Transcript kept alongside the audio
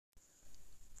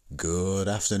Good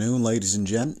afternoon, ladies and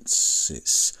gents.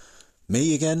 It's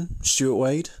me again, Stuart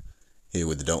Wade, here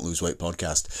with the Don't Lose Weight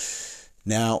podcast.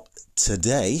 Now,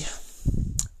 today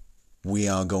we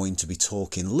are going to be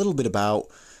talking a little bit about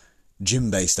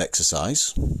gym-based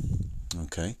exercise,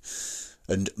 okay,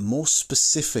 and more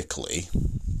specifically,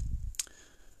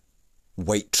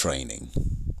 weight training.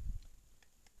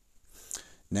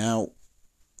 Now,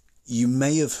 you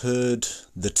may have heard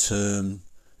the term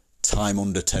time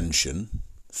under tension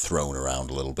thrown around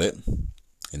a little bit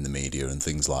in the media and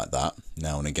things like that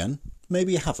now and again.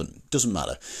 Maybe you haven't, doesn't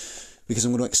matter, because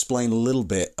I'm going to explain a little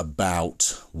bit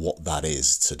about what that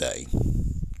is today.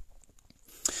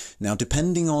 Now,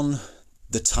 depending on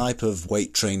the type of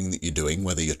weight training that you're doing,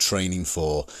 whether you're training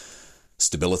for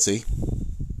stability,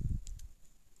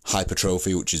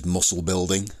 hypertrophy, which is muscle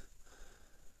building,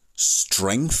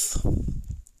 strength,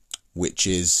 which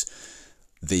is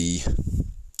the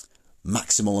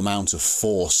maximal amount of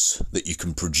force that you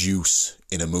can produce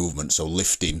in a movement, so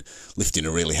lifting a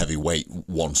really heavy weight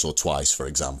once or twice, for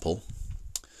example.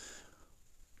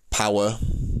 Power,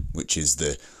 which is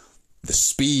the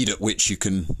speed at which you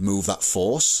can move that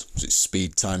force, so it's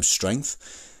speed times strength.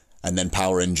 And then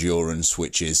power endurance,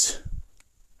 which is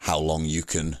how long you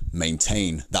can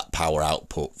maintain that power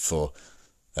output for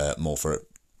more for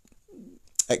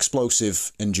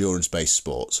explosive endurance-based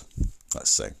sports,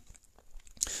 let's say.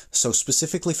 So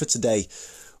specifically for today,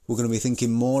 we're going to be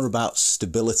thinking more about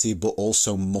stability, but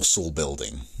also muscle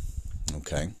building.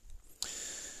 Okay.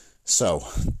 So,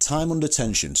 time under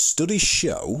tension. Studies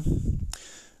show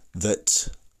that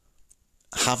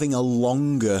having a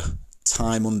longer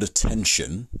time under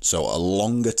tension, so a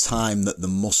longer time that the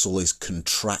muscle is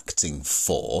contracting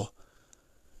for,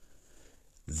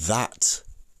 that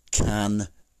can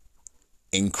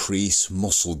increase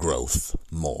muscle growth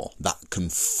more. That can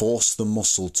force the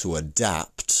muscle to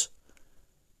adapt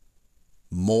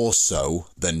more so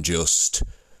than just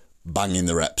banging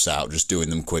the reps out, just doing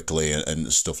them quickly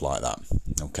and stuff like that.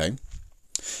 Okay?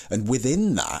 And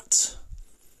within that,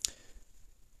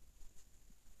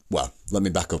 well, let me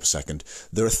back up a second.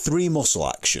 There are three muscle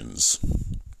actions.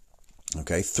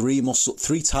 Okay, three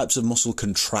types of muscle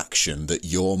contraction that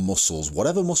your muscles,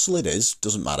 whatever muscle it is,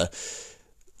 doesn't matter,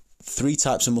 three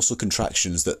types of muscle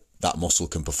contractions that muscle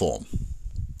can perform.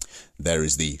 There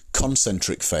is the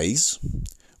concentric phase,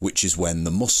 which is when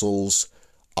the muscle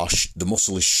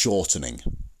is shortening.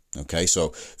 Okay, so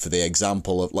for the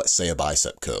example of, let's say, a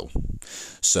bicep curl.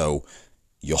 So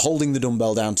you're holding the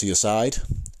dumbbell down to your side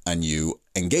and you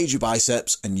engage your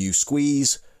biceps and you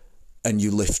squeeze and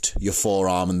you lift your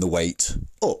forearm and the weight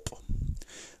up.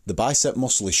 The bicep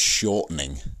muscle is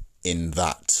shortening in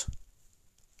that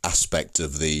aspect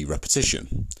of the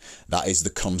repetition. That is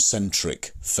the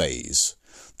concentric phase.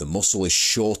 The muscle is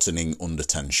shortening under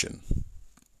tension.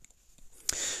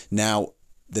 Now,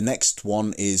 the next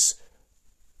one is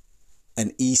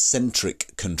an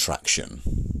eccentric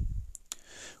contraction,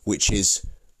 which is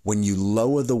when you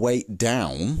lower the weight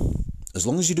down, as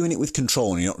long as you're doing it with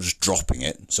control and you're not just dropping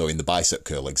it. So in the bicep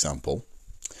curl example,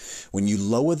 when you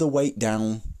lower the weight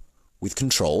down with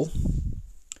control,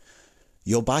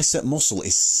 your bicep muscle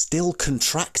is still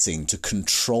contracting to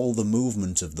control the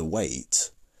movement of the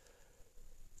weight,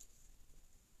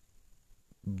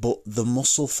 but the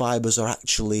muscle fibers are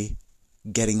actually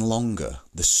getting longer.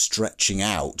 They're stretching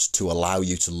out to allow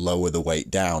you to lower the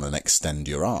weight down and extend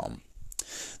your arm.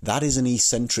 That is an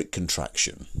eccentric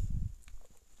contraction.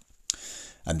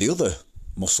 And the other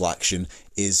muscle action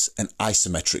is an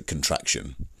isometric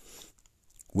contraction,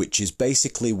 which is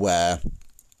basically where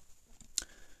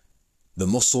the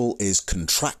muscle is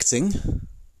contracting,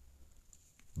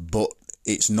 but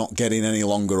it's not getting any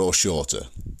longer or shorter.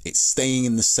 It's staying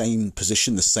in the same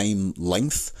position, the same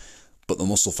length, but the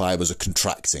muscle fibers are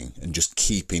contracting and just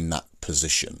keeping that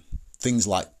position. Things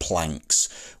like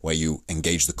planks, where you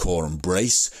engage the core and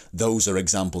brace, those are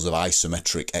examples of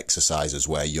isometric exercises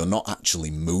where you're not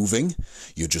actually moving,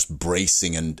 you're just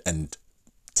bracing and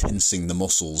tensing the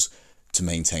muscles to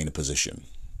maintain a position.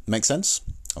 Make sense?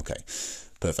 Okay.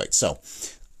 Perfect. So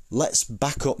let's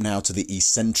back up now to the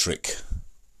eccentric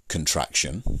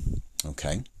contraction.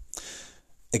 Okay.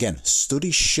 Again,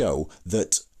 studies show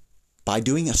that by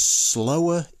doing a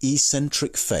slower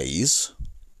eccentric phase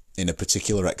in a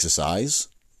particular exercise,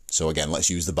 so again,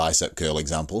 let's use the bicep curl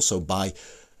example. So by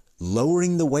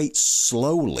lowering the weight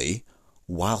slowly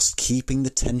whilst keeping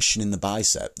the tension in the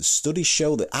bicep, the studies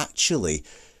show that actually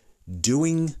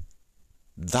doing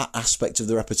that aspect of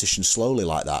the repetition slowly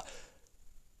like that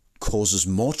causes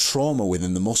more trauma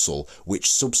within the muscle, which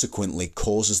subsequently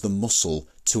causes the muscle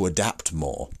to adapt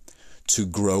more, to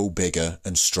grow bigger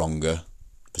and stronger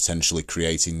potentially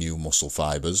creating new muscle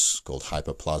fibers called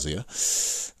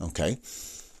hyperplasia. Okay.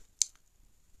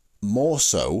 More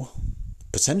so,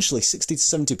 potentially 60 to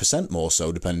 70% more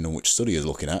so, depending on which study you're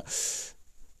looking at,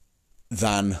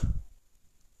 than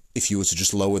if you were to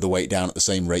just lower the weight down at the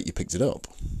same rate you picked it up.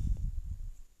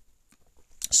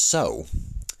 So,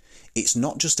 it's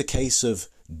not just a case of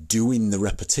doing the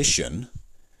repetition,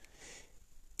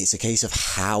 it's a case of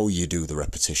how you do the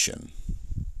repetition.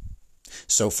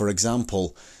 So, for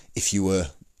example, if you were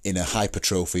in a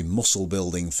hypertrophy muscle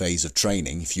building phase of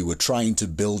training, if you were trying to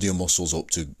build your muscles up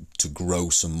to grow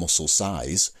some muscle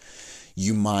size,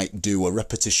 you might do a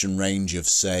repetition range of,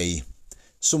 say,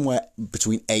 somewhere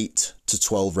between 8 to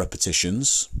 12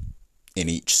 repetitions in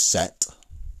each set.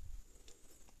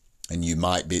 And you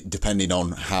might be, depending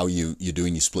on how you're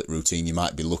doing your split routine, you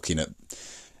might be looking at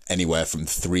anywhere from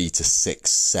 3 to 6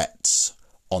 sets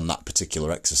on that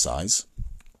particular exercise.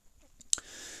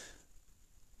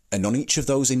 And on each of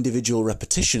those individual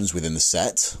repetitions within the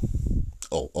set,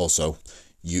 also,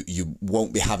 you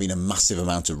won't be having a massive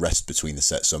amount of rest between the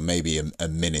sets, so maybe a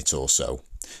minute or so.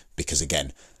 Because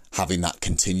again, having that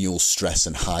continual stress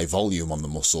and high volume on the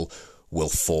muscle will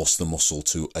force the muscle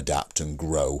to adapt and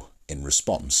grow in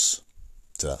response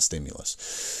to that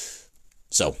stimulus.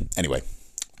 So anyway,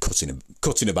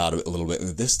 cutting about it a little bit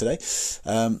with this today.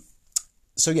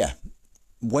 So yeah,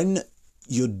 when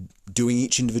you're doing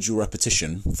each individual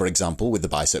repetition, for example, with the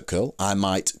bicep curl, I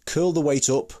might curl the weight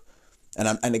up,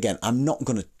 and again, I'm not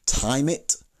going to time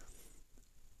it,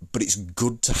 but it's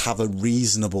good to have a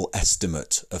reasonable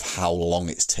estimate of how long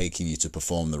it's taking you to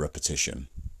perform the repetition.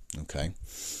 Okay?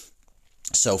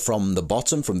 So from the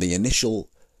bottom, from the initial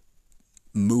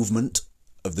movement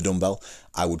of the dumbbell,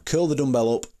 I would curl the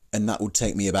dumbbell up, and that would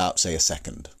take me about, say, a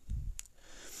second.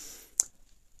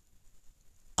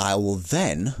 I will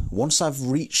then, once I've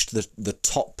reached the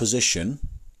top position,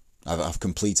 I've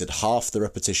completed half the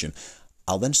repetition,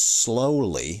 I'll then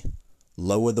slowly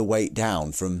lower the weight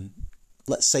down from,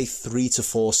 let's say, 3 to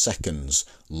 4 seconds,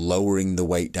 lowering the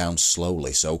weight down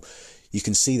slowly. So you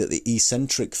can see that the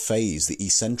eccentric phase, the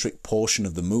eccentric portion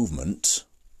of the movement,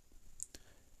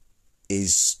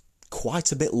 is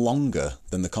quite a bit longer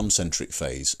than the concentric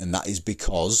phase. And that is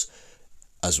because,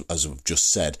 as I've just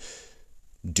said,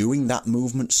 doing that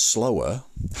movement slower,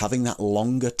 having that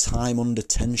longer time under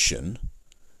tension,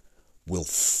 will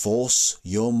force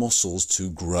your muscles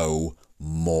to grow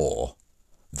more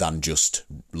than just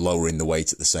lowering the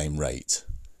weight at the same rate.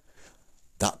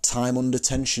 That time under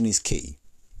tension is key.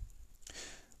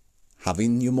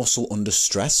 Having your muscle under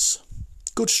stress,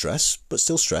 good stress, but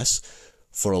still stress,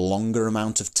 for a longer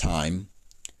amount of time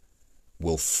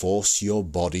will force your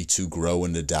body to grow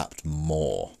and adapt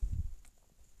more.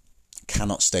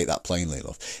 Cannot state that plainly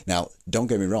enough. Now, don't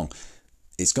get me wrong,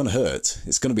 it's going to hurt,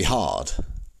 it's going to be hard,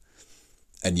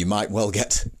 and you might well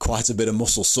get quite a bit of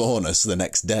muscle soreness the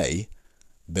next day,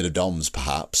 a bit of DOMS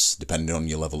perhaps, depending on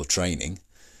your level of training,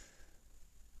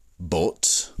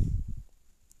 but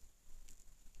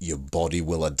your body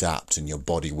will adapt and your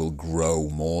body will grow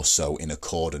more so in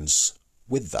accordance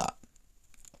with that.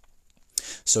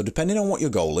 So depending on what your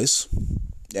goal is,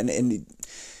 and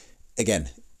again,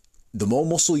 the more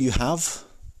muscle you have,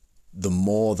 the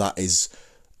more that is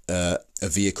a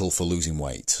vehicle for losing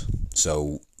weight.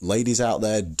 So ladies out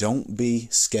there, don't be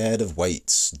scared of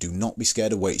weights. Do not be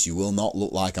scared of weights. You will not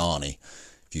look like Arnie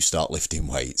if you start lifting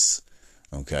weights.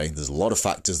 Okay, there's a lot of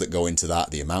factors that go into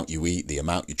that. The amount you eat, the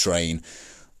amount you train,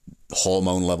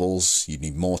 hormone levels. You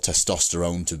need more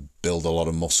testosterone to build a lot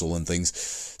of muscle and things.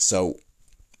 So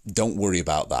don't worry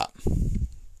about that.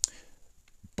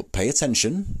 But pay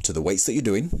attention to the weights that you're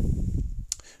doing,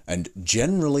 and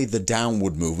generally the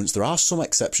downward movements. There are some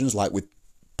exceptions, like with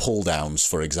pull downs,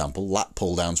 for example, lat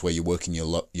pull downs, where you're working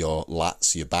your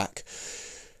lats, your back.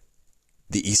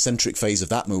 The eccentric phase of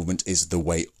that movement is the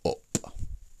way up,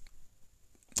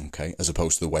 okay, as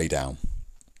opposed to the way down.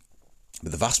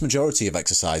 But the vast majority of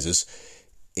exercises,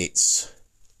 it's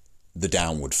the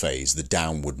downward phase, the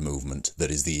downward movement that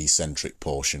is the eccentric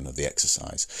portion of the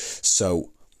exercise.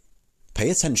 So pay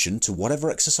attention to whatever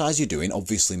exercise you're doing.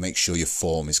 Obviously, make sure your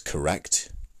form is correct.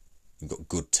 You've got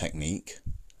good technique.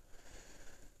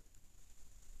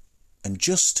 And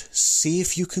just see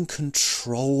if you can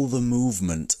control the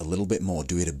movement a little bit more.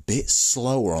 Do it a bit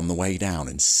slower on the way down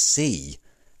and see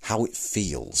how it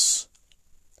feels.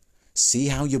 See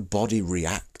how your body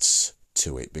reacts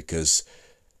to it, because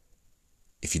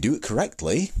if you do it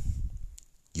correctly,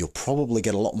 you'll probably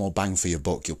get a lot more bang for your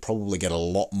buck. You'll probably get a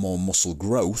lot more muscle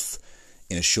growth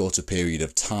in a shorter period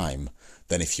of time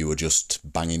than if you were just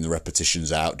banging the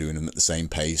repetitions out, doing them at the same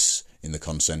pace in the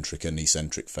concentric and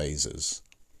eccentric phases.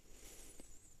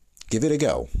 Give it a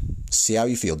go. See how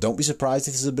you feel. Don't be surprised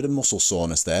if there's a bit of muscle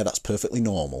soreness there. That's perfectly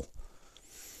normal.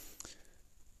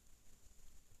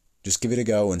 Just give it a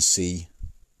go and see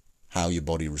how your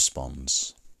body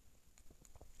responds.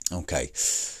 Okay,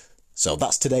 so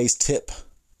that's today's tip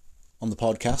on the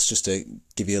podcast, just to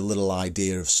give you a little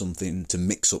idea of something to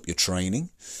mix up your training.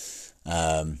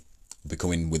 We'll be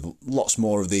coming with lots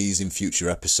more of these in future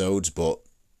episodes, but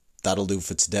that'll do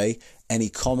for today. Any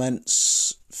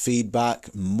comments,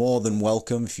 feedback, more than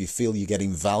welcome. If you feel you're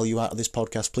getting value out of this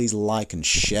podcast, please like and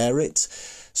share it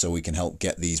so we can help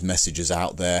get these messages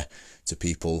out there to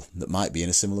people that might be in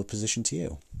a similar position to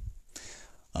you.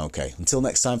 Okay, until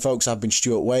next time, folks, I've been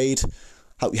Stuart Wade.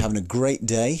 Hope you're having a great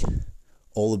day.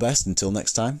 All the best. Until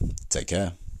next time, take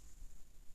care.